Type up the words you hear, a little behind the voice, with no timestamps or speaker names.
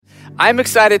I'm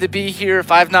excited to be here.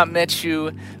 If I've not met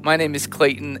you, my name is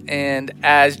Clayton, and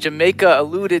as Jamaica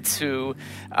alluded to,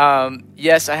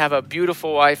 yes, I have a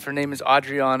beautiful wife. Her name is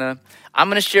Adriana. I'm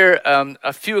going to share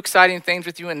a few exciting things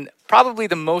with you, and probably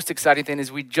the most exciting thing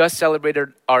is we just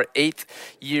celebrated our 8th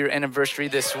year anniversary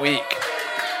this week.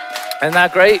 Isn't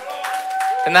that great?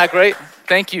 Isn't that great?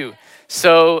 Thank you.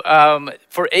 So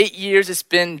for 8 years, it's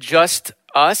been just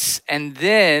us, and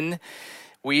then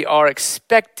we are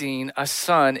expecting a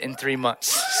son in 3 months.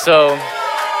 So,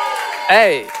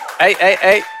 hey.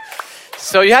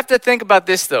 So you have to think about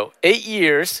this though. 8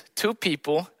 years, 2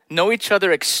 people know each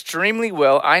other extremely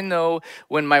well. I know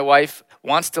when my wife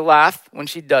wants to laugh, when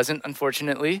she doesn't,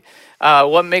 unfortunately.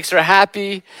 What makes her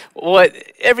happy,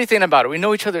 everything about her. We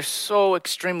know each other so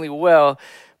extremely well,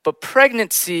 but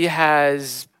pregnancy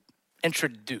has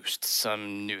introduced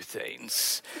some new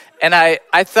things. And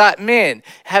I thought, man,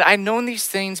 had I known these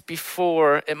things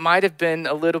before, it might have been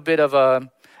a little bit of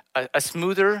a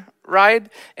smoother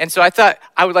ride. And so I thought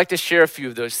I would like to share a few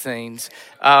of those things.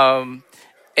 And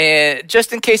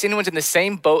just in case anyone's in the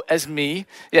same boat as me,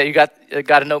 yeah, you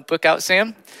got a notebook out,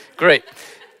 Sam? Great.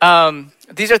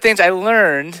 These are things I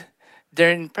learned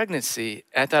during pregnancy.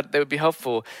 I thought they would be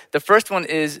helpful. The first one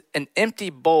is an empty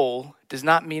bowl does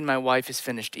not mean my wife is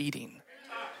finished eating.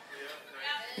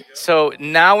 So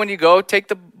now when you go take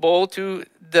the bowl to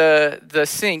the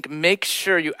sink, make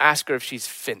sure you ask her if she's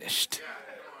finished.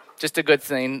 Just a good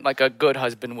thing, like a good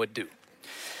husband would do.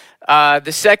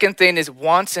 The second thing is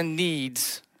wants and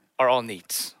needs are all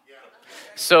needs.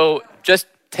 So just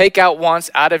take out wants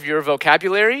out of your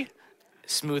vocabulary,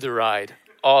 smoother ride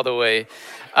all the way.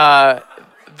 The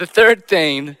third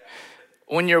thing,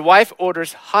 when your wife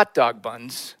orders hot dog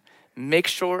buns, make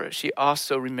sure she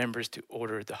also remembers to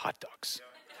order the hot dogs.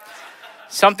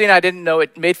 Something I didn't know,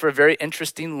 it made for a very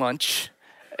interesting lunch.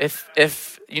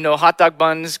 If you know hot dog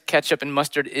buns, ketchup, and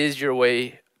mustard is your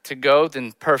way to go,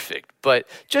 then perfect. But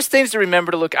just things to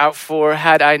remember to look out for.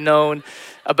 Had I known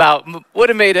about, would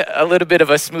have made it a little bit of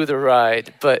a smoother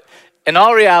ride. But in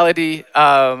all reality,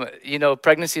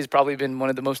 pregnancy has probably been one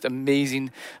of the most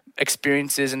amazing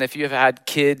experiences. And if you have had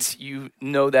kids, you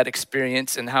know that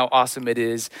experience and how awesome it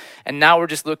is. And now we're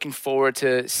just looking forward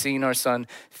to seeing our son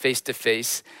face to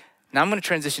face. Now I'm going to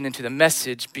transition into the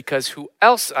message because who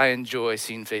else I enjoy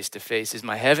seeing face to face is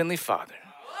my Heavenly Father.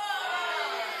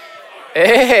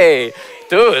 Hey,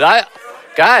 dude, I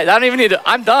don't even need to,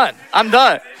 I'm done.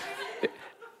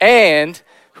 And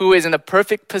who is in a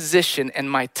perfect position, and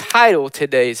my title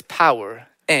today is Power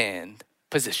and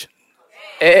Position.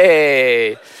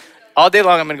 Hey, all day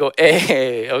long I'm gonna go,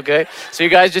 hey, okay? So you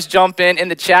guys just jump in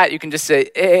the chat, you can just say,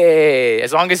 hey,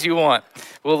 as long as you want.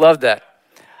 We'll love that.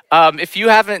 If you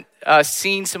haven't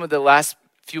seen some of the last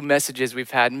few messages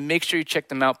we've had, make sure you check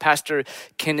them out. Pastor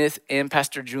Kenneth and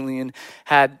Pastor Julian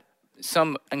had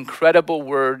some incredible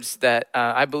words that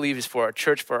I believe is for our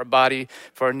church, for our body,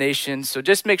 for our nation. So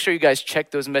just make sure you guys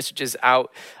check those messages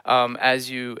out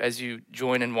as you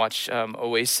join and watch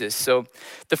Oasis. So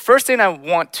the first thing I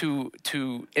want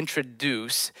to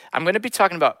introduce, I'm going to be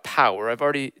talking about power. I've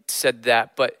already said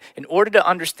that, but in order to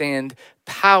understand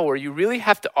power, you really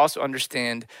have to also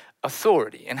understand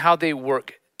authority and how they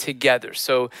work together.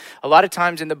 So a lot of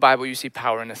times in the Bible, you see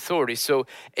power and authority. So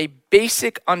a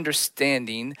basic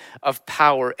understanding of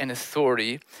power and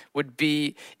authority would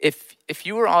be if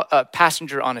you were a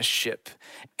passenger on a ship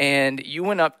and you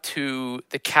went up to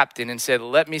the captain and said,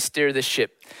 let me steer the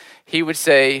ship. He would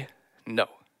say, no,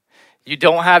 you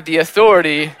don't have the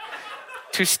authority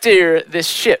to steer this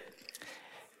ship.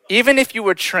 Even if you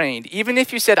were trained, even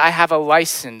if you said, I have a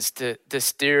license to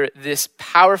steer this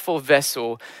powerful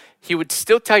vessel, he would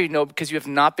still tell you no because you have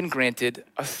not been granted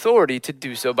authority to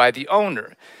do so by the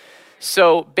owner.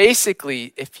 So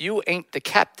basically, if you ain't the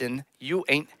captain, you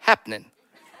ain't happening.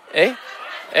 Eh?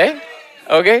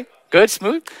 Okay, good,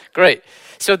 smooth, great.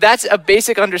 So that's a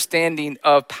basic understanding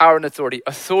of power and authority.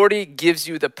 Authority gives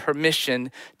you the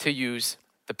permission to use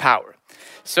the power.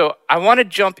 So I want to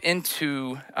jump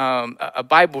into a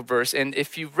Bible verse. And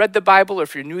if you've read the Bible or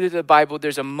if you're new to the Bible,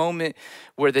 there's a moment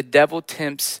where the devil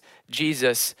tempts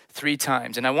Jesus 3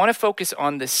 times. And I want to focus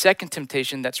on the second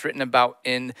temptation that's written about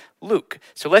in Luke.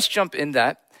 So let's jump in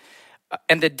that.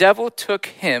 And the devil took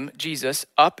him, Jesus,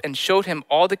 up and showed him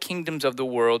all the kingdoms of the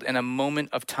world in a moment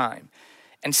of time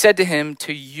and said to him,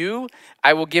 to you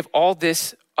I will give all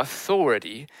this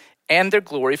authority and their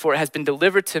glory, for it has been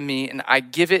delivered to me, and I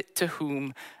give it to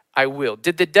whom I will.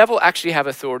 Did the devil actually have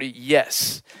authority?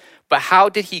 Yes. But how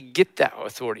did he get that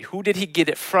authority? Who did he get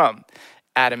it from?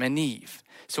 Adam and Eve.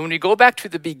 So when we go back to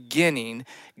the beginning,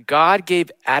 God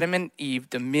gave Adam and Eve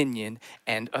dominion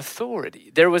and authority.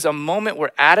 There was a moment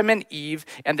where Adam and Eve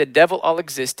and the devil all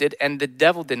existed, and the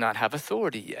devil did not have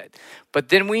authority yet. But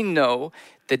then we know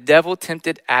the devil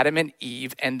tempted Adam and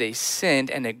Eve, and they sinned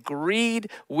and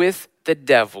agreed with the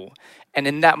devil. And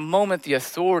in that moment, the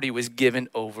authority was given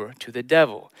over to the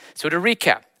devil. So to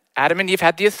recap, Adam and Eve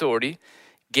had the authority,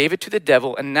 gave it to the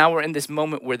devil, and now we're in this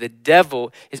moment where the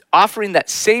devil is offering that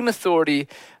same authority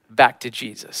back to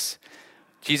Jesus.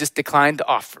 Jesus declined the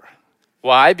offer.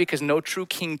 Why? Because no true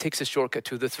king takes a shortcut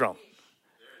to the throne.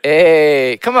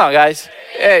 Hey, come on, guys.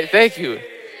 Hey, thank you.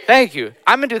 Thank you.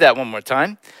 I'm going to do that one more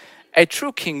time. A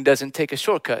true king doesn't take a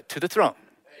shortcut to the throne.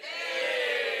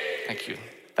 Thank you.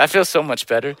 That feels so much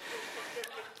better.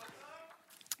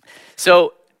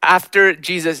 So after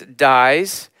Jesus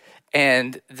dies,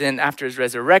 and then after his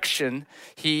resurrection,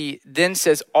 he then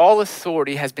says, all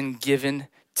authority has been given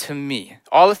to me.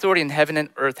 All authority in heaven and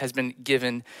earth has been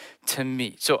given to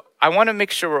me. So I want to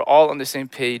make sure we're all on the same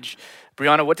page.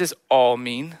 Brianna, what does all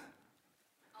mean?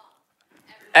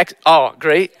 All,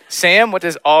 great. Sam, what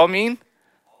does all mean?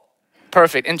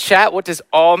 Perfect. In chat, what does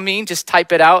all mean? Just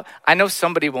type it out. I know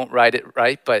somebody won't write it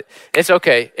right, but it's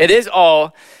okay. It is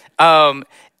all.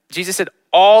 Jesus said,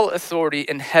 all authority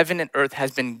in heaven and earth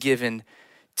has been given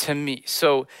to me.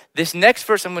 So this next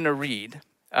verse I'm going to read,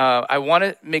 I want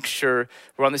to make sure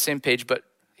we're on the same page, but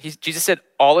Jesus said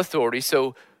all authority.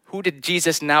 So who did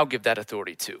Jesus now give that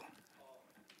authority to?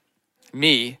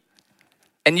 Me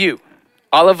and you,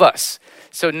 all of us.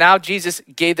 So now Jesus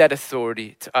gave that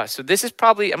authority to us. So this is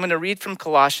probably, I'm going to read from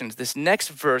Colossians. This next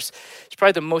verse is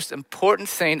probably the most important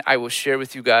thing I will share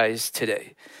with you guys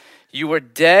today. You were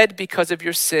dead because of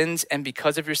your sins, and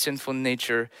because of your sinful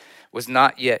nature was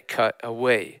not yet cut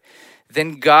away.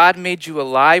 Then God made you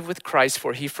alive with Christ,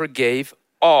 for he forgave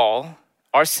all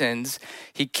our sins.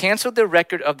 He canceled the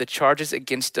record of the charges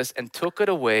against us and took it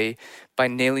away by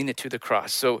nailing it to the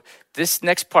cross. So this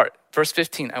next part, verse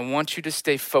 15, I want you to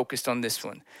stay focused on this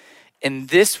one. In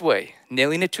this way,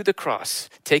 nailing it to the cross,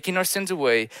 taking our sins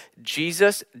away,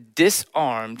 Jesus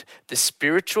disarmed the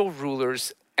spiritual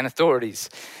rulers and authorities.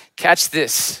 Catch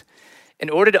this. In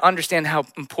order to understand how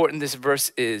important this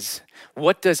verse is,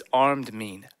 what does armed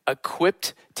mean?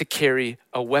 Equipped to carry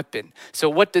a weapon. So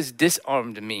what does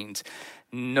disarmed means?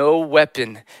 No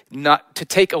weapon, not to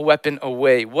take a weapon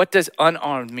away. What does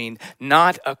unarmed mean?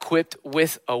 Not equipped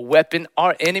with a weapon.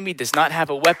 Our enemy does not have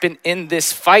a weapon in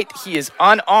this fight. He is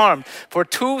unarmed. For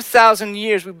 2,000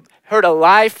 years, we've heard a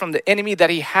lie from the enemy that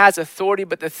he has authority.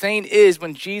 But the thing is,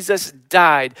 when Jesus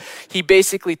died, he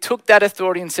basically took that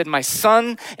authority and said, my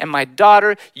son and my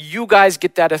daughter, you guys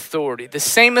get that authority. The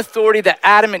same authority that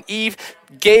Adam and Eve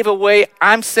gave away,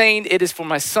 I'm saying it is for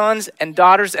my sons and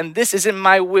daughters, and this is in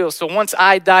my will. So once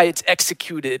I die, it's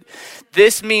executed.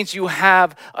 This means you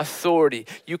have authority.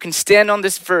 You can stand on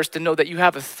this verse to know that you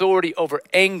have authority over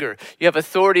anger. You have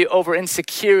authority over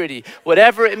insecurity.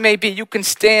 Whatever it may be, you can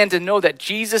stand to know that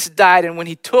Jesus died, and when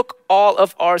he took all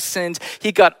of our sins,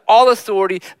 he got all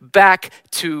authority back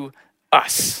to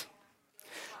us.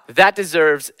 That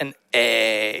deserves an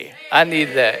A. I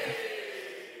need that.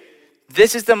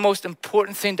 This is the most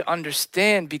important thing to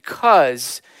understand,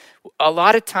 because a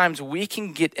lot of times we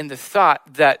can get in the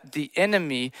thought that the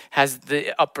enemy has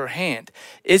the upper hand.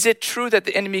 Is it true that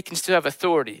the enemy can still have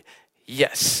authority?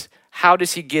 Yes. How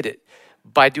does he get it?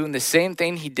 By doing the same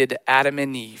thing he did to Adam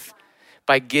and Eve,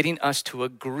 by getting us to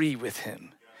agree with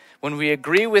him. When we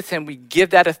agree with him, we give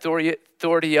that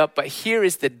authority up. But here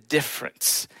is the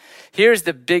difference. Here's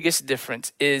the biggest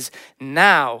difference is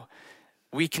now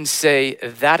we can say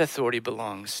that authority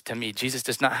belongs to me. Jesus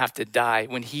does not have to die.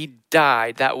 When he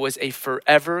died, that was a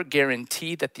forever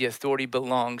guarantee that the authority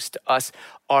belongs to us.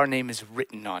 Our name is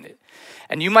written on it.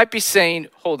 And you might be saying,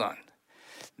 hold on.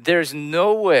 There's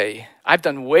no way, I've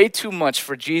done way too much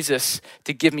for Jesus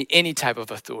to give me any type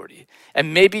of authority.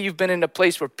 And maybe you've been in a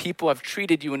place where people have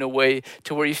treated you in a way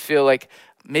to where you feel like,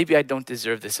 maybe I don't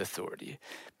deserve this authority.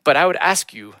 But I would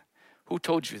ask you, who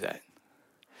told you that?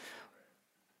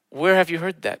 Where have you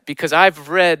heard that? Because I've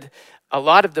read a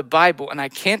lot of the Bible and I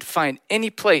can't find any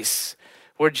place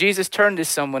where Jesus turned to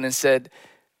someone and said,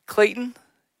 Clayton,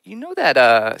 you know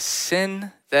that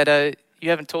sin that you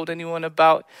haven't told anyone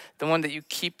about, the one that you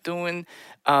keep doing?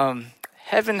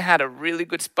 Heaven had a really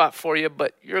good spot for you,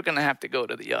 but you're going to have to go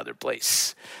to the other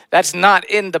place. That's not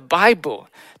in the Bible.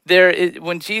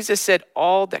 When Jesus said,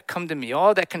 all that come to me,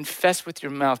 all that confess with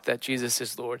your mouth that Jesus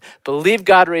is Lord, believe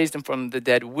God raised him from the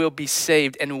dead, will be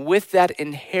saved. And with that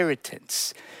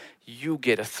inheritance, you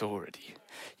get authority.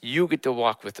 You get to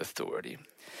walk with authority.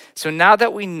 So now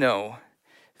that we know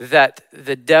that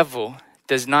the devil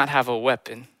does not have a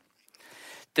weapon.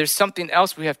 There's something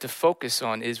else we have to focus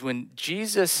on is when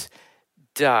Jesus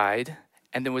died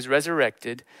and then was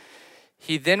resurrected,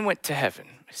 he then went to heaven,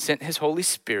 sent his Holy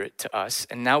Spirit to us,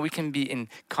 and now we can be in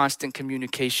constant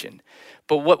communication.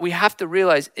 But what we have to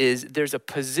realize is there's a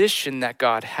position that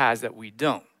God has that we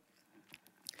don't.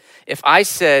 If I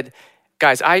said,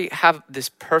 guys, I have this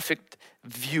perfect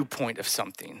viewpoint of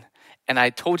something, and I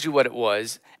told you what it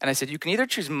was, and I said, you can either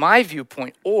choose my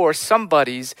viewpoint or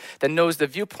somebody's that knows the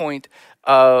viewpoint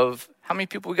of, how many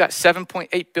people we got?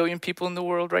 7.8 billion people in the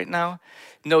world right now.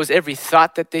 Knows every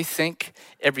thought that they think,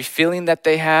 every feeling that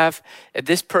they have. And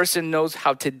this person knows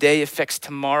how today affects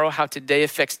tomorrow, how today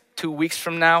affects 2 weeks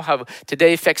from now, how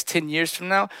today affects 10 years from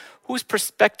now. Whose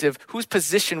perspective, whose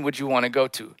position would you want to go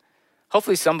to?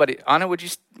 Hopefully somebody, Anna, would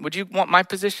you want my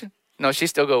position? No, she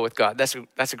still go with God. That's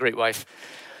a great wife.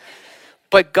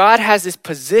 But God has this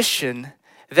position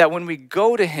that when we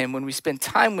go to him, when we spend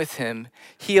time with him,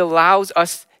 he allows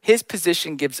us, his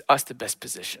position gives us the best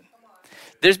position.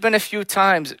 There's been a few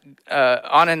times,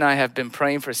 Anna and I have been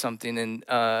praying for something, and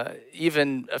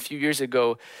even a few years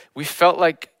ago, we felt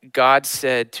like God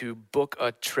said to book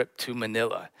a trip to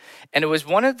Manila. And it was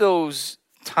one of those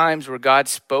times where God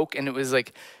spoke, and it was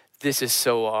like, this is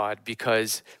so odd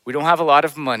because we don't have a lot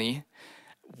of money.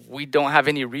 We don't have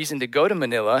any reason to go to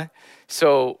Manila.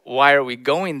 So why are we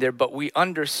going there? But we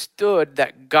understood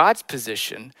that God's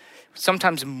position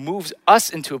sometimes moves us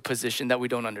into a position that we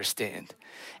don't understand.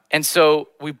 And so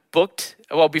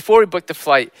before we booked the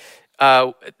flight,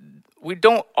 we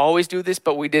don't always do this,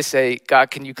 but we did say,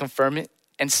 God, can you confirm it?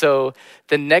 And so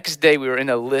the next day we were in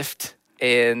a lift,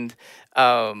 and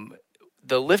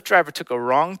the Lyft driver took a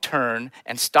wrong turn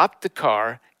and stopped the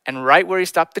car. And right where he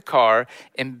stopped the car,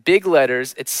 in big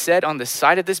letters, it said on the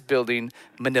side of this building,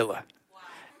 Manila. Wow.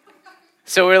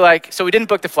 So we're like, so we didn't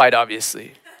book the flight,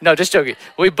 obviously. No, just joking.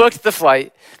 We booked the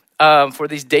flight for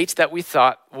these dates that we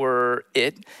thought were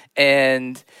it.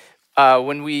 And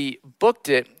when we booked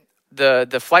it,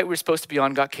 the flight we were supposed to be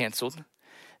on got canceled.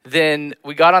 Then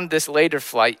we got on this later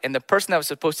flight, and the person that was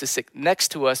supposed to sit next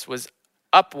to us was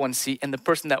up one seat, and the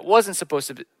person that wasn't supposed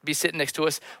to be sitting next to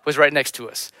us was right next to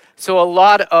us. So a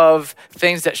lot of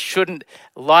things that shouldn't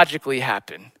logically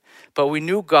happen. But we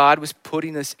knew God was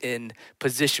putting us in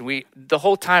position. The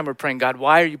whole time we're praying, God,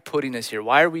 why are you putting us here?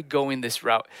 Why are we going this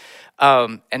route?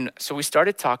 And so we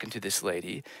started talking to this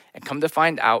lady, and come to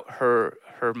find out her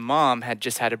mom had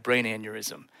just had a brain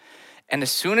aneurysm. And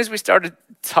as soon as we started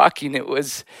talking, it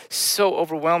was so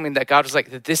overwhelming that God was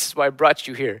like, this is why I brought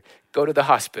you here. Go to the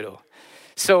hospital.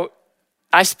 So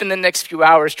I spend the next few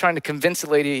hours trying to convince a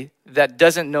lady that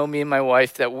doesn't know me and my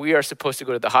wife that we are supposed to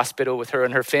go to the hospital with her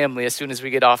and her family as soon as we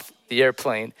get off the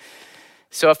airplane.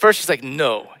 So at first she's like,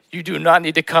 no, you do not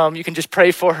need to come. You can just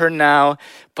pray for her now.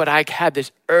 But I had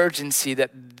this urgency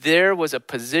that there was a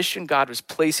position God was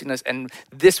placing us, and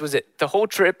this was it. The whole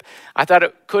trip, I thought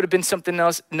it could have been something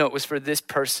else. No, it was for this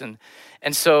person.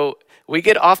 And so we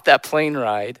get off that plane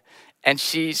ride, and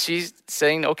she's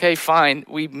saying, okay, fine.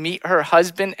 We meet her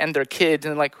husband and their kids,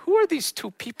 and like, who are these two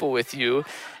people with you?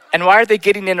 And why are they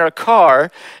getting in our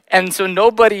car? And so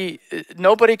nobody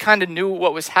kind of knew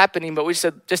what was happening, but we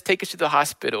said, just take us to the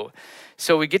hospital.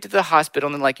 So we get to the hospital,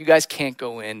 and they're like, you guys can't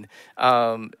go in.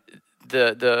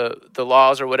 The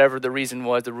laws or whatever the reason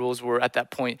was, the rules were at that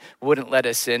point, wouldn't let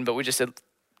us in. But we just said,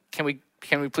 can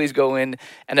we please go in?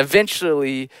 And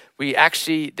eventually,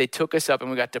 they took us up,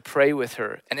 and we got to pray with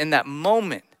her. And in that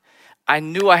moment, I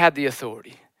knew I had the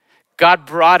authority. God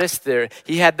brought us there.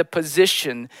 He had the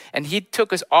position, and he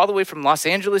took us all the way from Los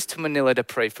Angeles to Manila to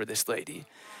pray for this lady.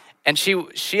 And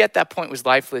she at that point was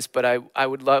lifeless, but I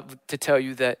would love to tell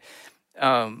you that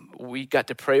we got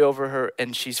to pray over her,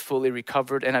 and she's fully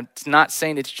recovered. And I'm not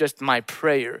saying it's just my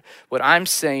prayer. What I'm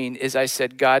saying is I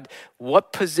said, God,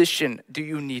 what position do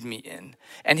you need me in?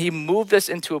 And he moved us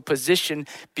into a position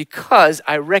because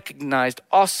I recognized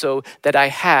also that I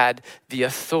had the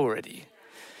authority.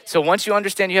 So once you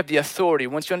understand you have the authority,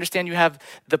 once you understand you have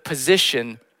the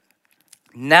position,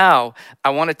 now I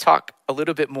want to talk a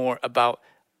little bit more about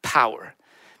power.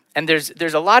 And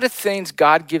there's a lot of things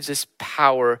God gives us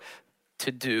power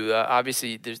to do.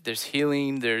 Obviously, there's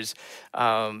healing, there's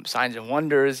signs and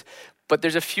wonders, but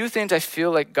there's a few things I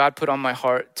feel like God put on my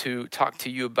heart to talk to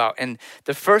you about. And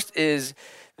the first is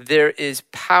there is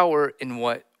power in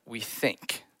what we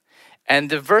think. And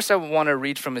the verse I want to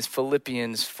read from is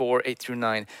Philippians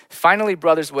 4:8-9. Finally,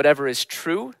 brothers, whatever is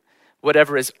true,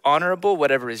 whatever is honorable,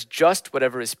 whatever is just,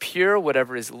 whatever is pure,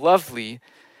 whatever is lovely,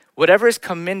 whatever is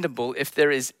commendable, if there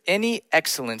is any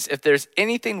excellence, if there's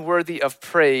anything worthy of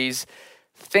praise,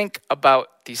 think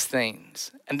about these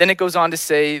things. And then it goes on to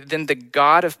say, then the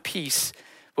God of peace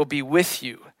will be with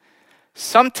you.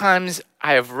 Sometimes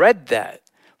I have read that,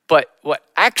 but what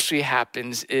actually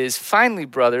happens is, finally,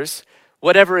 brothers,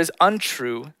 whatever is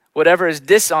untrue, whatever is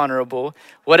dishonorable,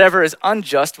 whatever is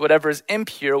unjust, whatever is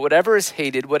impure, whatever is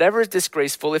hated, whatever is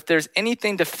disgraceful, if there's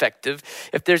anything defective,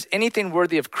 if there's anything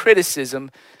worthy of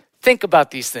criticism, think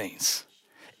about these things.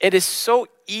 It is so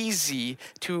easy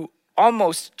to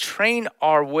almost train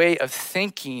our way of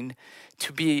thinking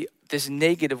to be this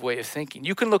negative way of thinking.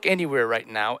 You can look anywhere right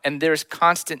now, and there's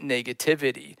constant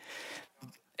negativity.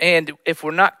 And if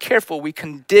we're not careful, we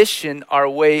condition our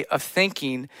way of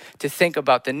thinking to think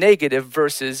about the negative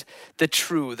versus the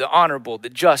true, the honorable, the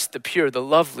just, the pure, the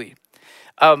lovely.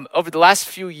 Over the last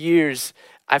few years,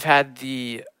 I've had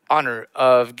the honor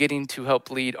of getting to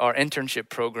help lead our internship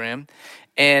program.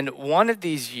 And one of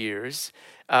these years,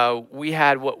 we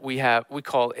had what we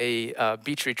call a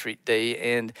beach retreat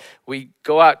day. And we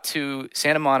go out to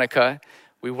Santa Monica.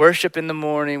 We worship in the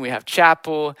morning. We have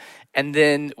chapel. And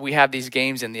then we have these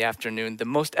games in the afternoon, the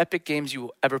most epic games you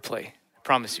will ever play. I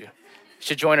promise you. You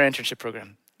should join our internship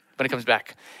program when it comes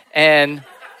back. And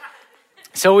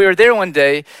so we were there one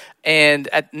day, and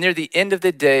near the end of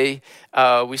the day,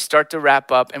 we start to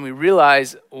wrap up, and we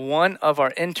realize one of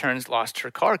our interns lost her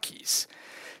car keys.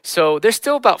 So there's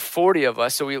still about 40 of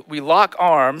us, so we lock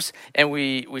arms, and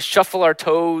we shuffle our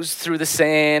toes through the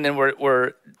sand, and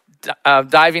we're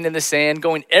diving in the sand,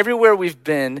 going everywhere we've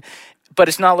been. But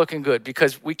it's not looking good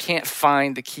because we can't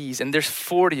find the keys. And there's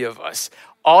 40 of us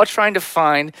all trying to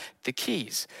find the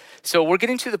keys. So we're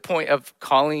getting to the point of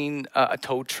calling a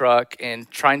tow truck and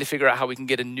trying to figure out how we can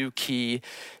get a new key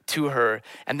to her.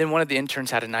 And then one of the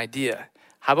interns had an idea.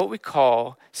 How about we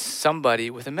call somebody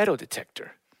with a metal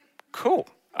detector? Cool.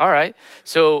 All right.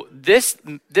 So this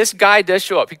guy does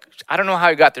show up. I don't know how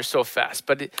he got there so fast,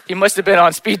 but he must have been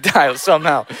on speed dial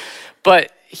somehow.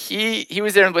 But he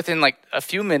was there within like a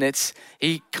few minutes.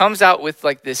 He comes out with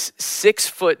like this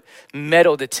 6-foot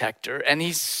metal detector, and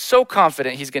he's so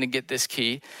confident he's going to get this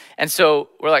key. And so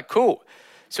we're like, cool.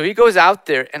 So he goes out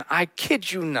there, and I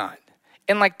kid you not,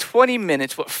 in like 20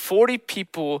 minutes, what 40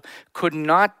 people could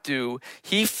not do,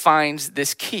 he finds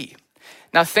this key.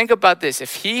 Now think about this.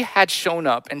 If he had shown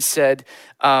up and said,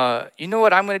 you know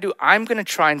what I'm going to do? I'm going to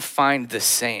try and find the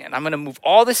sand. I'm going to move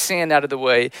all the sand out of the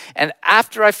way. And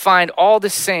after I find all the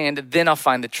sand, then I'll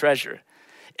find the treasure.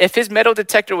 If his metal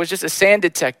detector was just a sand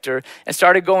detector and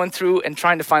started going through and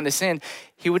trying to find the sand,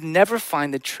 he would never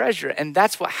find the treasure. And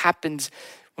that's what happens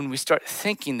when we start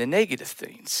thinking the negative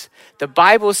things. The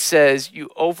Bible says you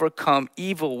overcome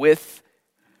evil with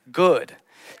good.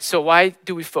 So why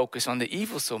do we focus on the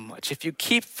evil so much? If you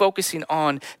keep focusing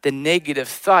on the negative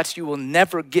thoughts, you will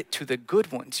never get to the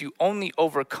good ones. You only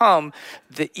overcome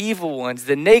the evil ones,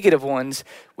 the negative ones,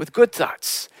 with good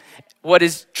thoughts. What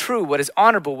is true, what is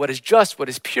honorable, what is just, what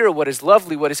is pure, what is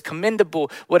lovely, what is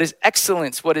commendable, what is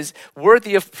excellence, what is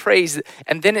worthy of praise.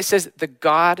 And then it says, the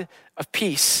God of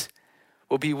peace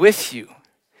will be with you.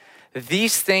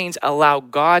 These things allow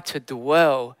God to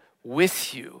dwell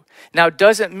with you. Now, it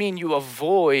doesn't mean you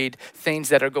avoid things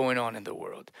that are going on in the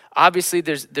world. Obviously,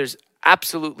 there's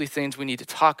absolutely things we need to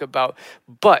talk about,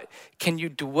 but can you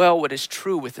dwell what is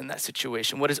true within that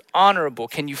situation? What is honorable?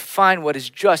 Can you find what is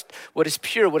just, what is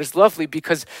pure, what is lovely?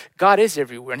 Because God is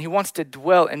everywhere, and he wants to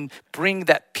dwell and bring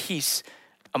that peace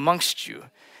amongst you.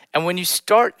 And when you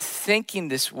start thinking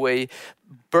this way,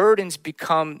 burdens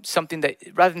become something that,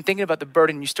 rather than thinking about the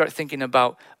burden, you start thinking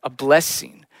about a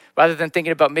blessing. Rather than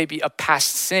thinking about maybe a past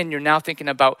sin, you're now thinking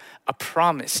about a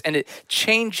promise. And it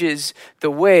changes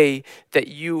the way that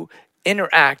you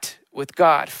interact with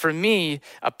God. For me,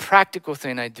 a practical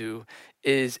thing I do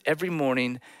is every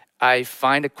morning I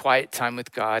find a quiet time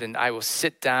with God, and I will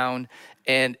sit down,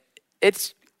 and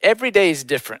every day is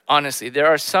different, honestly. There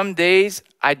are some days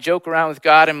I joke around with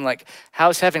God. I'm like,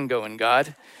 how's heaven going,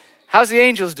 God? How's the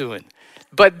angels doing?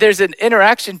 But there's an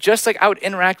interaction just like I would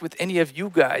interact with any of you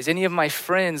guys, any of my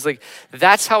friends. Like,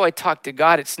 that's how I talk to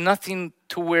God. It's nothing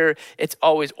to where it's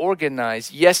always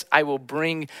organized. Yes, I will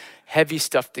bring heavy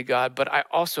stuff to God, but I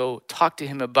also talk to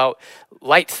him about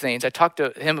light things. I talk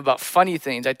to him about funny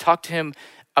things. I talk to him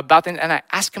about things, and I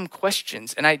ask him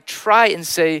questions. And I try and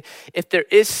say, if there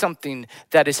is something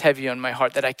that is heavy on my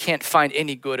heart that I can't find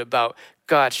any good about,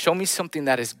 God, show me something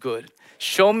that is good.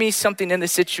 Show me something in the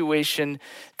situation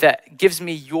that gives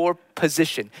me your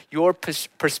position, your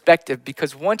perspective,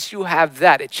 because once you have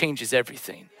that, it changes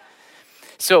everything.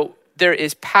 So there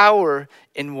is power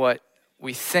in what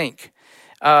we think.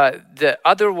 The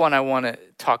other one I want to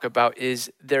talk about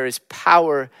is there is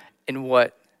power in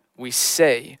what we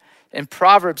say. In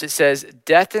Proverbs, it says,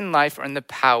 death and life are in the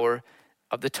power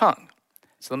of the tongue.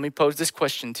 So let me pose this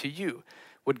question to you.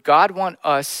 Would God want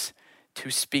us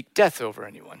to speak death over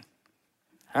anyone?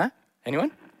 Huh?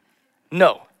 Anyone?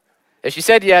 No. If you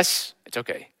said yes, it's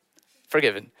okay.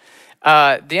 Forgiven.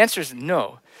 The answer is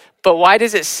no. But why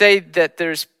does it say that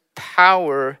there's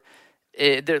power,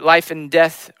 that life and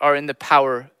death are in the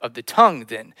power of the tongue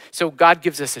then? So God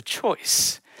gives us a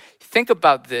choice. Think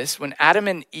about this. When Adam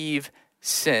and Eve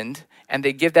sinned and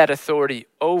they give that authority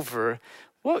over,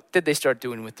 what did they start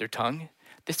doing with their tongue?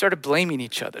 They started blaming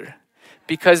each other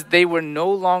because they were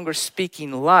no longer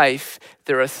speaking life.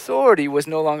 Their authority was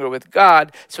no longer with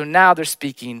God. So now they're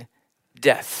speaking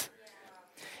death.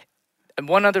 And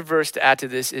one other verse to add to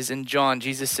this is in John,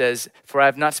 Jesus says, for I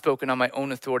have not spoken on my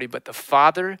own authority, but the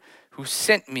Father who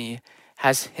sent me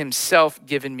has himself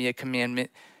given me a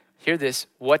commandment. Hear this,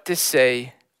 what to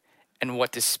say and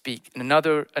what to speak. And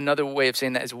another way of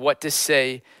saying that is what to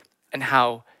say and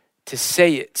how to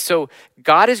say it. So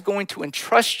God is going to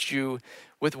entrust you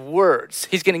with words.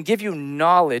 He's going to give you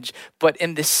knowledge, but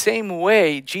in the same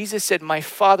way, Jesus said, my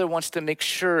Father wants to make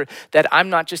sure that I'm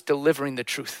not just delivering the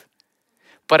truth,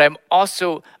 but I'm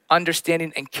also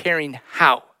understanding and caring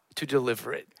how to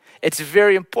deliver it. It's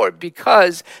very important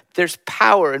because there's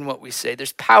power in what we say.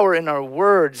 There's power in our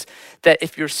words that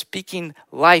if you're speaking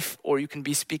life or you can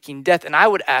be speaking death. And I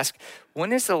would ask,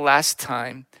 when is the last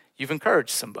time you've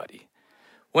encouraged somebody?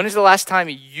 When is the last time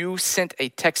you sent a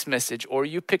text message or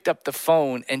you picked up the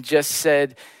phone and just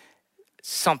said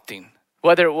something?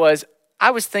 Whether it was, I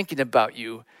was thinking about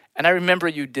you and I remember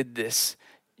you did this.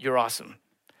 You're awesome.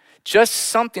 Just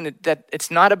something that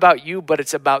it's not about you, but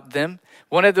it's about them.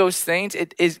 One of those things,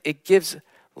 it gives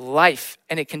life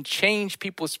and it can change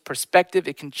people's perspective.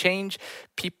 It can change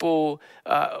people,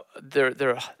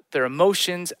 their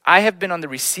emotions. I have been on the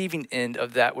receiving end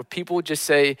of that where people just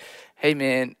say, hey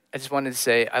man, I just wanted to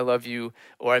say I love you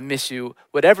or I miss you.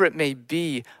 Whatever it may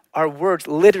be, our words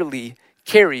literally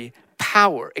carry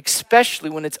power, especially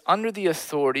when it's under the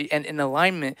authority and in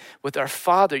alignment with our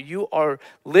Father. You are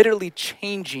literally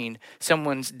changing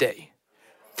someone's day.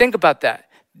 Think about that.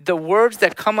 The words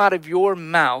that come out of your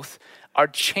mouth are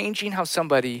changing how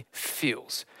somebody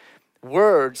feels.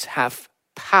 Words have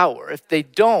power. If they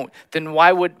don't, then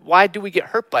why do we get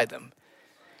hurt by them?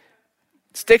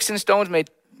 Sticks and stones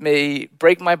may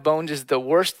break my bones is the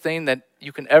worst thing that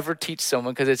you can ever teach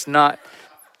someone because it's not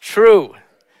true.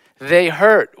 They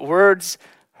hurt. Words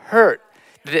hurt.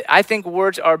 I think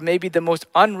words are maybe the most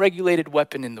unregulated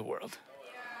weapon in the world.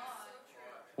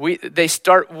 They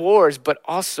start wars, but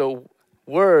also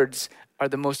words are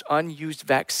the most unused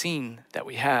vaccine that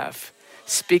we have.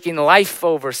 Speaking life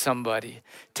over somebody,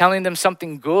 telling them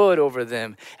something good over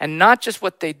them, and not just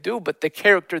what they do, but the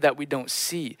character that we don't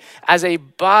see. As a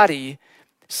body,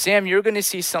 Sam, you're going to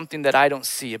see something that I don't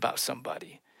see about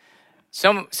somebody.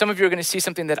 Some of you are going to see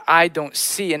something that I don't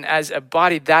see. And as a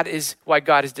body, that is why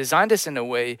God has designed us in a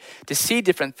way to see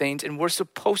different things. And we're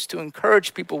supposed to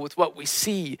encourage people with what we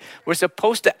see. We're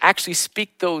supposed to actually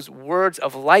speak those words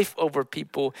of life over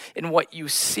people in what you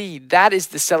see. That is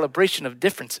the celebration of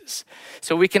differences.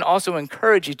 So we can also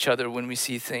encourage each other when we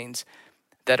see things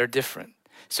that are different.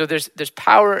 So there's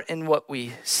power in what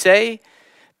we say.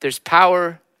 There's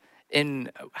power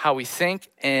in how we think.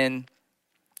 And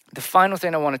the final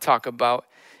thing I want to talk about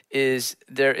is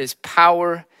there is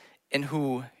power in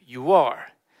who you are.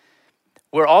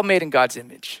 We're all made in God's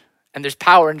image, and there's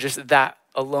power in just that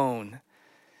alone.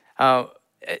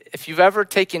 If you've ever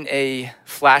taken a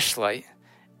flashlight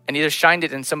and either shined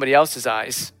it in somebody else's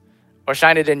eyes or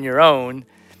shined it in your own,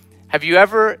 have you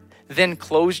ever then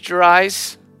closed your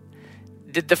eyes?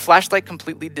 Did the flashlight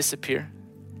completely disappear?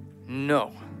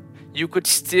 No. You could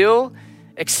still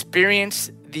experience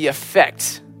the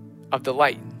effect of the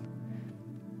light.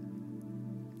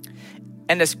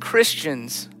 And as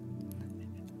Christians,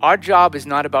 our job is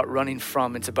not about running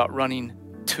from, it's about running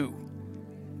to.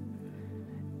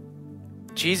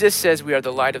 Jesus says we are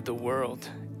the light of the world.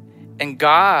 And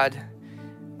God,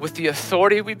 with the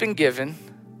authority we've been given,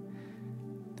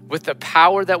 with the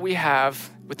power that we have,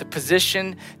 with the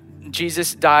position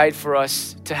Jesus died for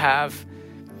us to have,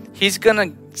 he's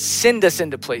gonna send us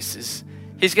into places.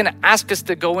 He's gonna ask us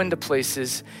to go into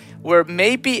places where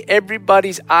maybe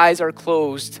everybody's eyes are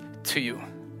closed to you.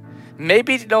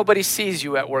 Maybe nobody sees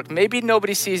you at work. Maybe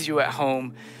nobody sees you at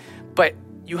home. But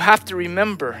you have to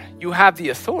remember, you have the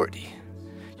authority.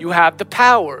 You have the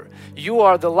power. You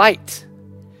are the light.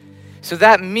 So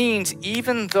that means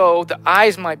even though the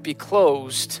eyes might be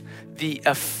closed, the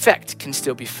effect can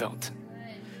still be felt.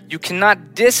 You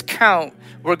cannot discount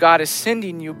where God is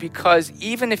sending you, because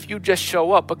even if you just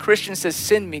show up, a Christian says,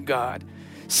 send me, God.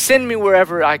 Send me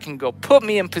wherever I can go. Put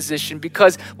me in position,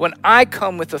 because when I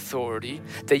come with authority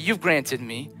that you've granted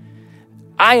me,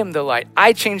 I am the light.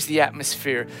 I change the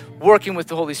atmosphere, working with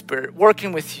the Holy Spirit,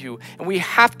 working with you. And we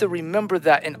have to remember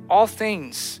that in all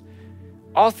things,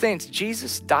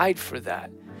 Jesus died for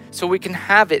that. So we can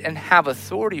have it and have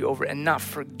authority over it and not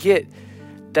forget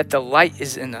that the light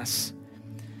is in us.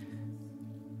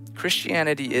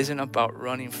 Christianity isn't about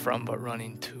running from, but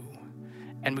running to.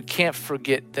 And we can't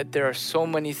forget that there are so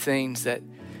many things that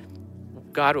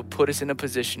God will put us in a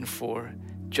position for,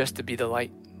 just to be the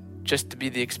light, just to be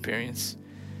the experience.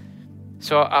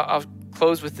 So I'll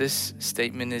close with this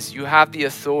statement: is you have the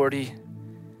authority.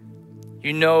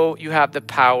 You know you have the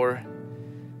power.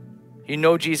 You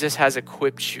know Jesus has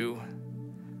equipped you.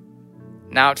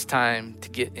 Now it's time to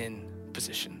get in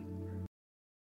position.